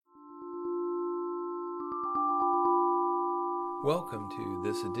Welcome to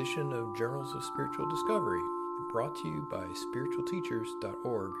this edition of Journals of Spiritual Discovery, brought to you by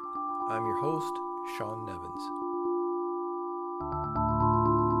spiritualteachers.org. I'm your host, Sean Nevins.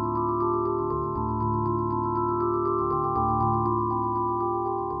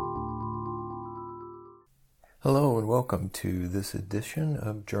 Hello and welcome to this edition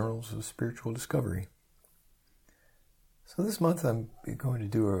of Journals of Spiritual Discovery. So this month I'm going to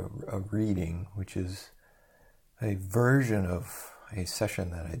do a reading, which is a version of a session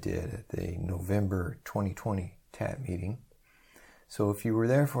that I did at the November 2020 TAT meeting. So if you were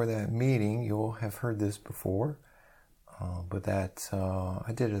there for that meeting, you'll have heard this before, but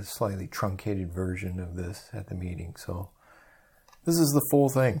I did a slightly truncated version of this at the meeting. So this is the full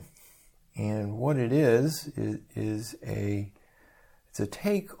thing. And what it is it's a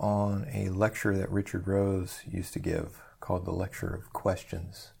take on a lecture that Richard Rose used to give called the Lecture of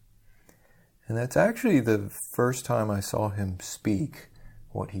Questions. And that's actually the first time I saw him speak.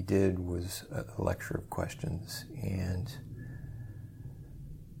 What he did was a lecture of questions. And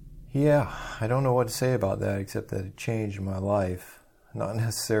yeah, I don't know what to say about that except that it changed my life. Not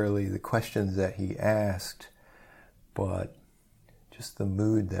necessarily the questions that he asked, but just the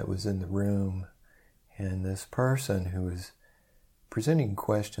mood that was in the room. And this person who was presenting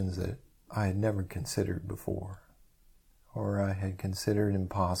questions that I had never considered before, or I had considered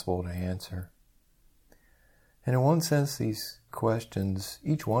impossible to answer. And in one sense, these questions,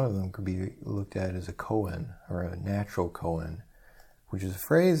 each one of them could be looked at as a koan, or a natural koan, which is a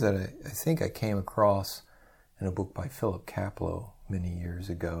phrase that I think I came across in a book by Philip Kapleau many years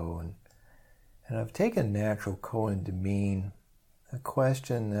ago. And I've taken natural koan to mean a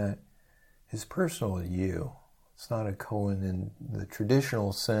question that is personal to you. It's not a koan in the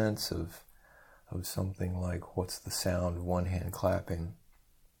traditional sense of something like, what's the sound of one hand clapping?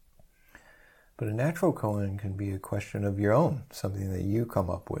 But a natural koan can be a question of your own, something that you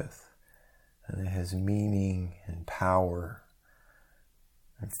come up with, and it has meaning and power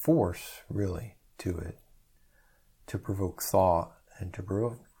and force, really, to it, to provoke thought and to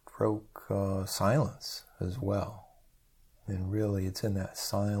provoke silence as well. And really, it's in that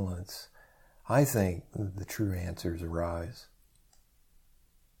silence, I think, the true answers arise.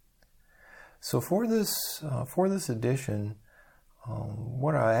 So for this edition,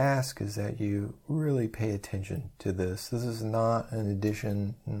 what I ask is that you really pay attention to this. This is not an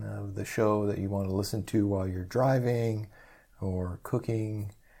edition of the show that you want to listen to while you're driving or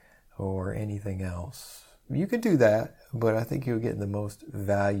cooking or anything else. You could do that, but I think you'll get the most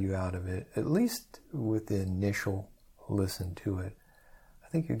value out of it, at least with the initial listen to it. I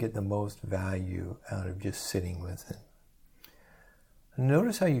think you'll get the most value out of just sitting with it.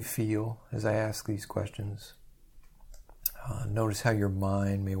 Notice how you feel as I ask these questions. Notice how your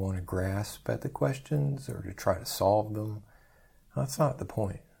mind may want to grasp at the questions or to try to solve them. That's not the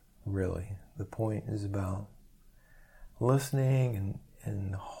point, really. The point is about listening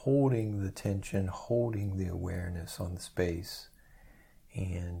and holding the tension, holding the awareness on the space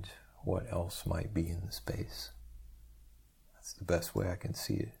and what else might be in the space. That's the best way I can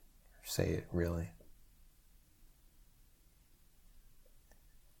see it, or say it, really.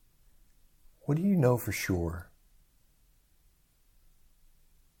 What do you know for sure?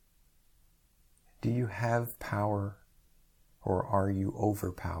 Do you have power, or are you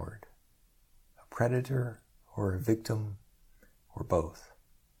overpowered? A predator or a victim, or both?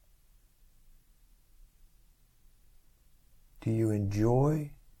 Do you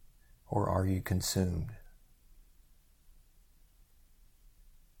enjoy, or are you consumed?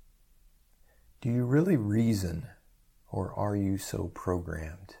 Do you really reason, or are you so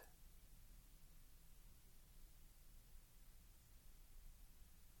programmed?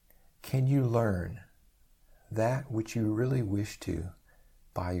 Can you learn that which you really wish to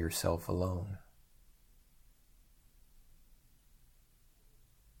by yourself alone?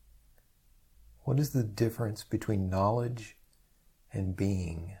 What is the difference between knowledge and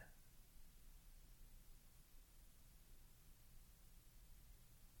being?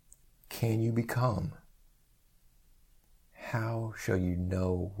 Can you become? How shall you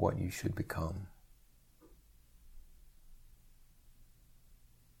know what you should become?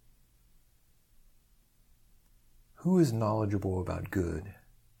 Who is knowledgeable about good,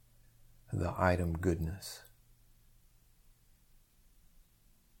 the item goodness?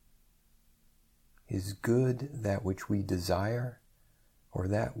 Is good that which we desire, or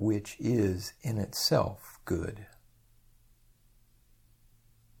that which is in itself good?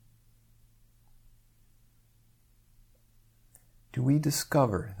 Do we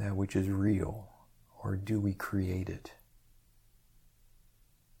discover that which is real, or do we create it?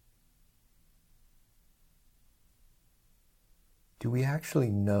 Do we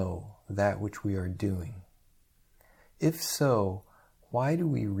actually know that which we are doing? If so, why do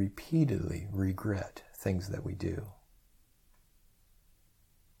we repeatedly regret things that we do?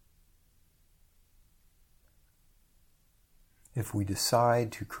 If we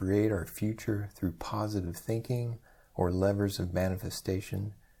decide to create our future through positive thinking or levers of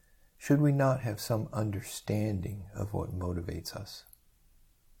manifestation, should we not have some understanding of what motivates us?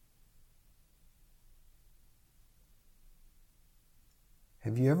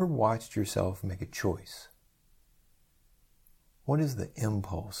 Have you ever watched yourself make a choice? What is the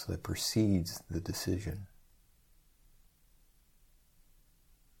impulse that precedes the decision?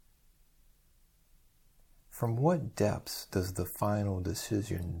 From what depths does the final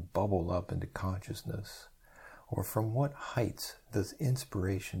decision bubble up into consciousness? Or from what heights does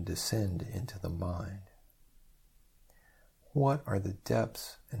inspiration descend into the mind? What are the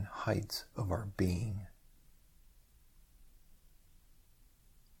depths and heights of our being?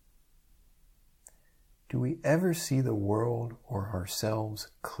 Do we ever see the world or ourselves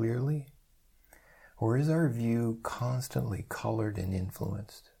clearly? Or is our view constantly colored and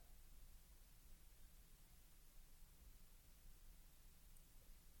influenced?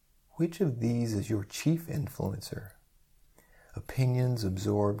 Which of these is your chief influencer? Opinions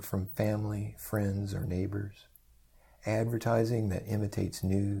absorbed from family, friends, or neighbors? Advertising that imitates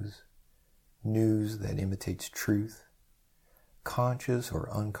news? News that imitates truth? Conscious or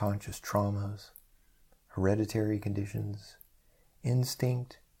unconscious traumas? Hereditary conditions?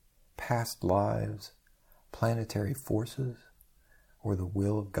 Instinct? Past lives? Planetary forces? Or the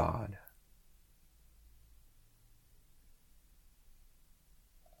will of God?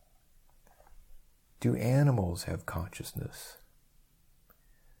 Do animals have consciousness?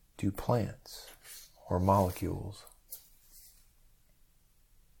 Do plants or molecules?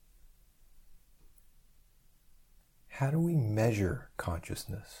 How do we measure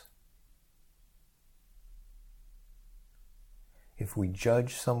consciousness? If we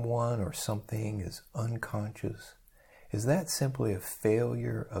judge someone or something as unconscious, is that simply a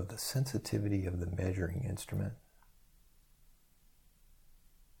failure of the sensitivity of the measuring instrument?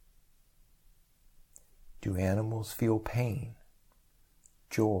 Do animals feel pain,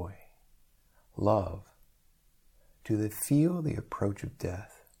 joy, love? Do they feel the approach of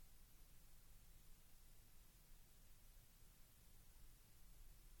death?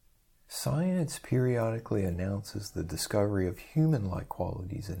 Science periodically announces the discovery of human-like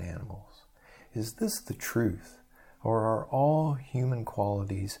qualities in animals. Is this the truth, or are all human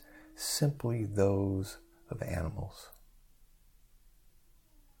qualities simply those of animals?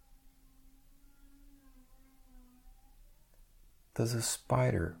 Does a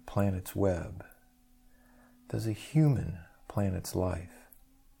spider plan its web? Does a human plan its life?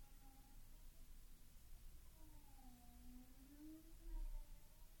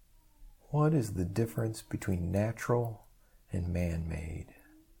 What is the difference between natural and man-made?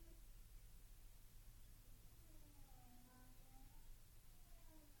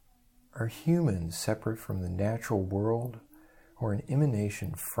 Are humans separate from the natural world or an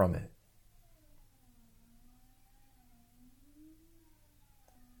emanation from it?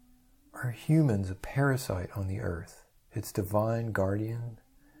 Are humans a parasite on the earth, its divine guardian,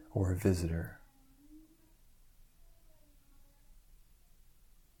 or a visitor?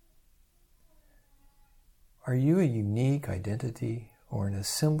 Are you a unique identity or an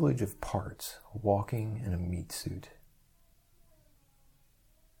assemblage of parts walking in a meat suit?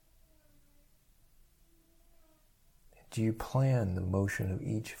 Do you plan the motion of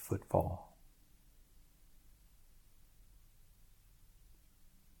each footfall?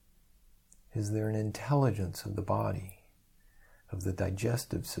 Is there an intelligence of the body, of the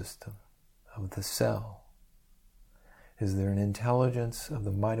digestive system, of the cell? Is there an intelligence of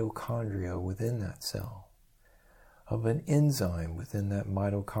the mitochondria within that cell, of an enzyme within that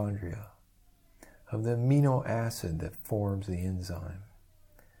mitochondria, of the amino acid that forms the enzyme?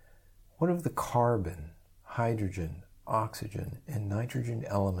 What of the carbon, hydrogen, oxygen, and nitrogen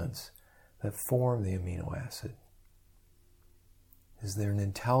elements that form the amino acid? Is there an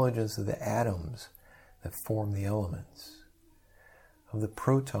intelligence of the atoms that form the elements? Of the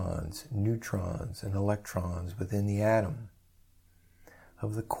protons, neutrons, and electrons within the atom?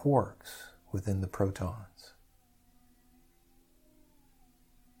 Of the quarks within the protons?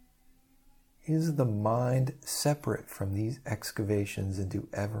 Is the mind separate from these excavations into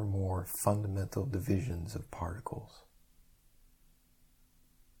ever more fundamental divisions of particles?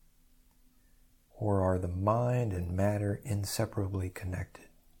 Or are the mind and matter inseparably connected?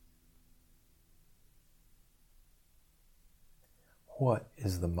 What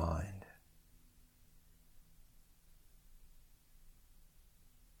is the mind?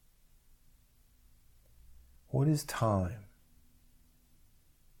 What is time?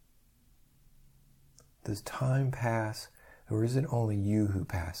 Does time pass, or is it only you who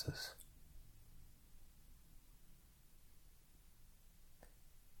passes?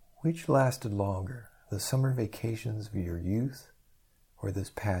 Which lasted longer, the summer vacations of your youth or this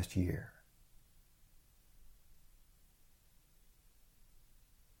past year?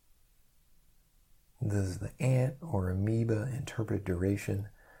 Does the ant or amoeba interpret duration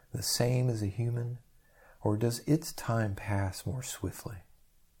the same as a human, or does its time pass more swiftly?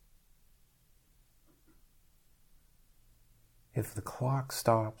 If the clock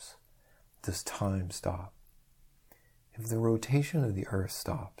stops, does time stop? If the rotation of the earth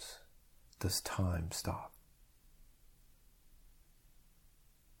stops, does time stop?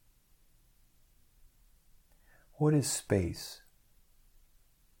 What is space?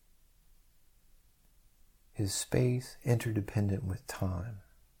 Is space interdependent with time?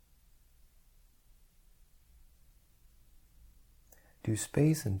 Do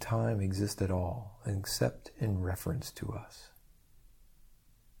space and time exist at all, except in reference to us?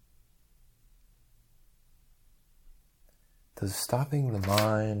 Does stopping the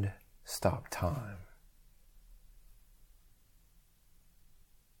mind stop time?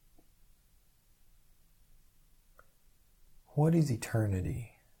 What is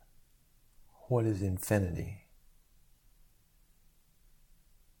eternity? What is infinity?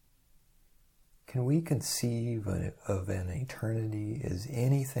 Can we conceive of an eternity as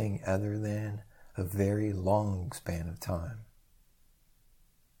anything other than a very long span of time?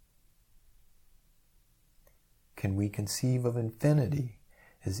 Can we conceive of infinity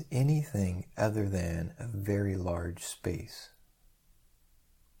as anything other than a very large space?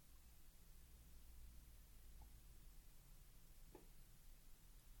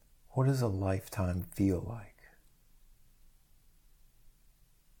 What does a lifetime feel like?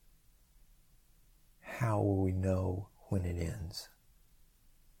 How will we know when it ends?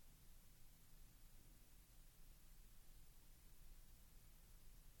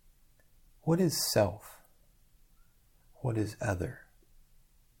 What is self? What is other?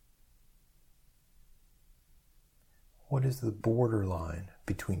 What is the borderline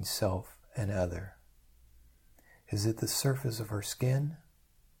between self and other? Is it the surface of our skin?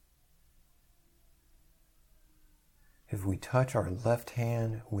 If we touch our left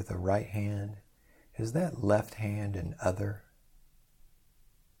hand with a right hand, is that left hand an other?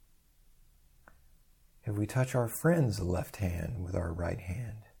 If we touch our friend's left hand with our right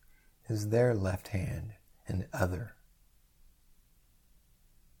hand, is their left hand an other?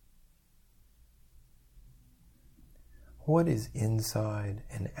 What is inside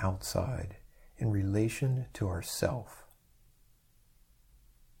and outside in relation to ourself?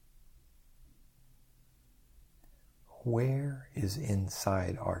 Where is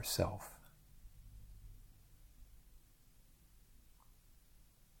inside ourself?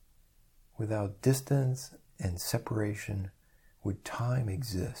 Without distance and separation, would time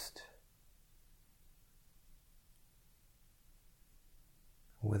exist?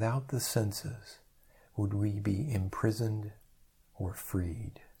 Without the senses, would we be imprisoned or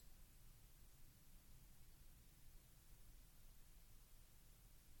freed?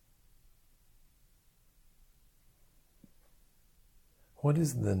 What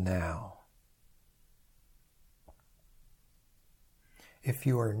is the now? If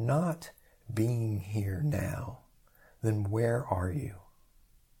you are not being here now, then where are you?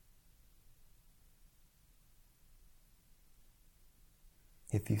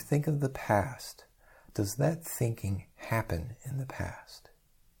 If you think of the past, does that thinking happen in the past?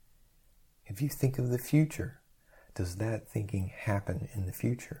 If you think of the future, does that thinking happen in the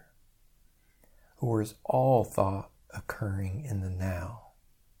future? Or is all thought occurring in the now?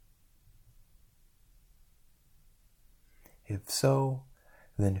 If so,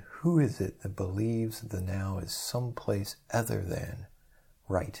 then who is it that believes the now is someplace other than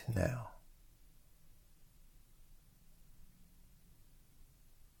right now?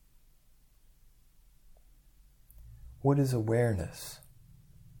 What is awareness?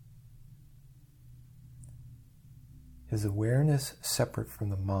 Is awareness separate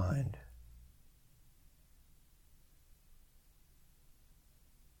from the mind?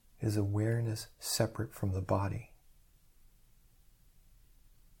 Is awareness separate from the body?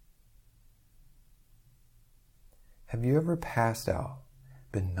 Have you ever passed out,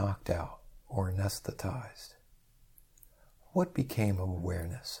 been knocked out, or anesthetized? What became of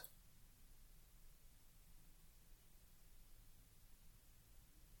awareness?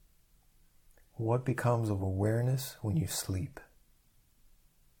 What becomes of awareness when you sleep?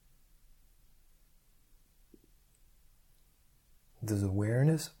 Does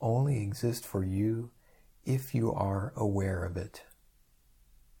awareness only exist for you if you are aware of it.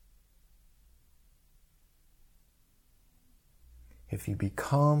 If you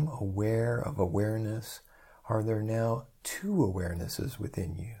become aware of awareness, are there now two awarenesses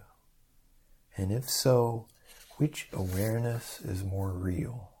within you? And if so, which awareness is more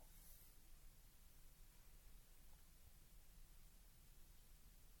real?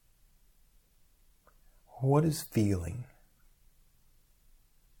 What is feeling?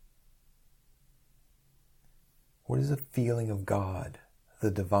 What is a feeling of God,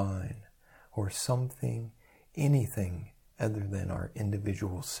 the divine, or something, anything other than our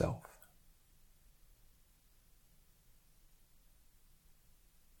individual self?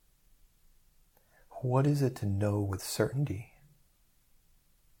 What is it to know with certainty?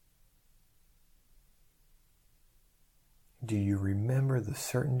 Do you remember the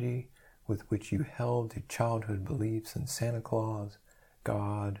certainty with which you held to childhood beliefs in Santa Claus,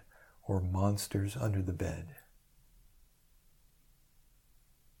 God, or monsters under the bed?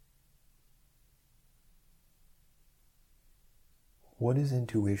 What is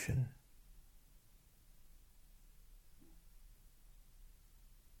intuition?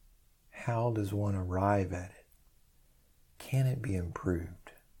 How does one arrive at it? Can it be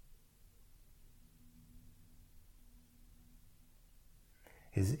improved?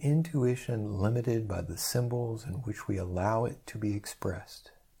 Is intuition limited by the symbols in which we allow it to be expressed?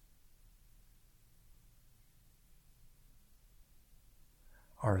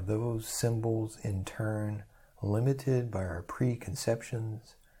 Are those symbols in turn limited by our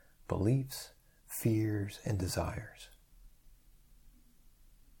preconceptions, beliefs, fears, and desires?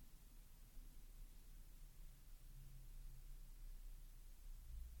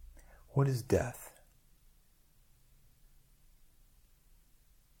 What is death?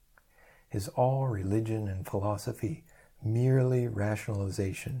 Is all religion and philosophy merely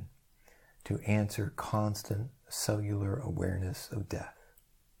rationalization to answer constant cellular awareness of death?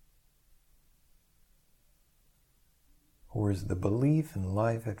 Or is the belief in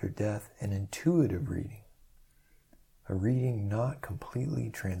life after death an intuitive reading, a reading not completely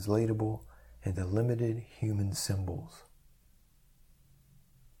translatable into limited human symbols?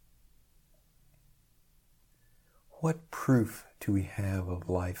 What proof do we have of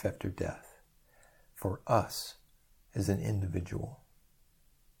life after death for us as an individual?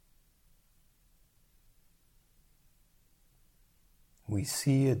 We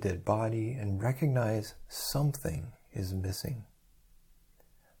see a dead body and recognize something is missing.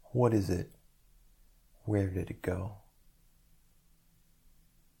 What is it? Where did it go?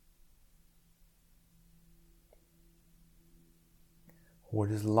 What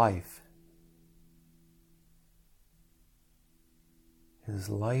is life? Is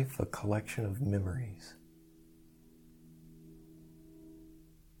life a collection of memories?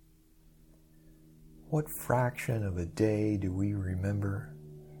 What fraction of a day do we remember,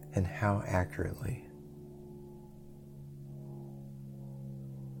 and how accurately?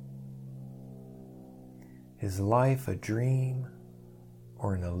 Is life a dream,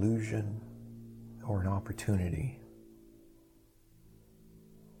 or an illusion, or an opportunity?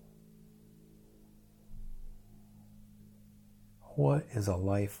 What is a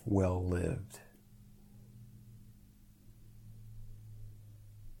life well lived?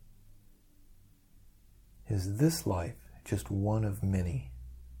 Is this life just one of many?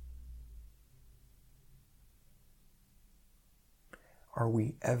 Are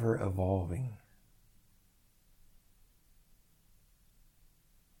we ever evolving?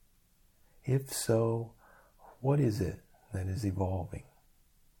 If so, what is it that is evolving?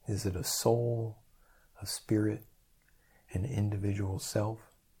 Is it a soul, a spirit, an individual self?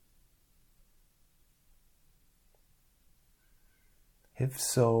 If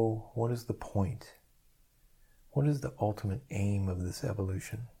so, what is the point? What is the ultimate aim of this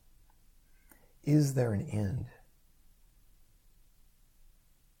evolution? Is there an end?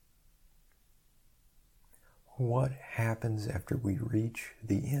 What happens after we reach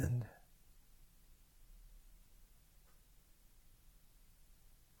the end?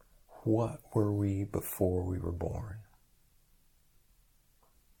 What were we before we were born?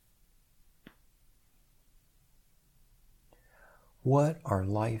 What are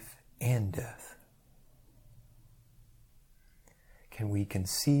life and death? Can we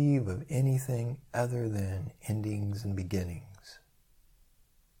conceive of anything other than endings and beginnings?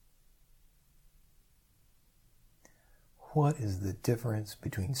 What is the difference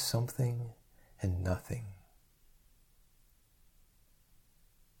between something and nothing?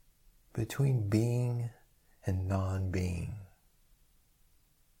 Between being and non-being?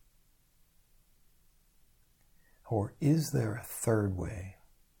 Or is there a third way,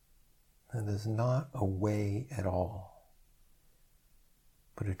 That is not a way at all,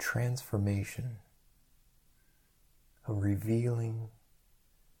 but a transformation, a revealing,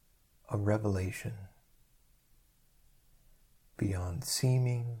 a revelation beyond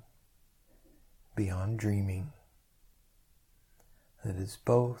seeming, beyond dreaming, that is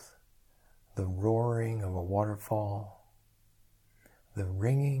both the roaring of a waterfall, the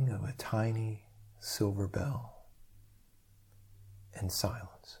ringing of a tiny silver bell, and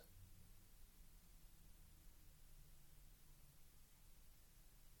silence.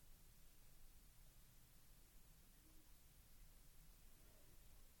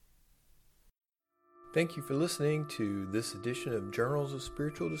 Thank you for listening to this edition of Journals of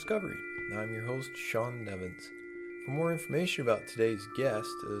Spiritual Discovery. I'm your host, Sean Nevins. For more information about today's guest,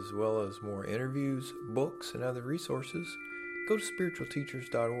 as well as more interviews, books, and other resources, go to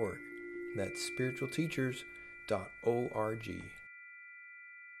spiritualteachers.org. That's spiritualteachers.org.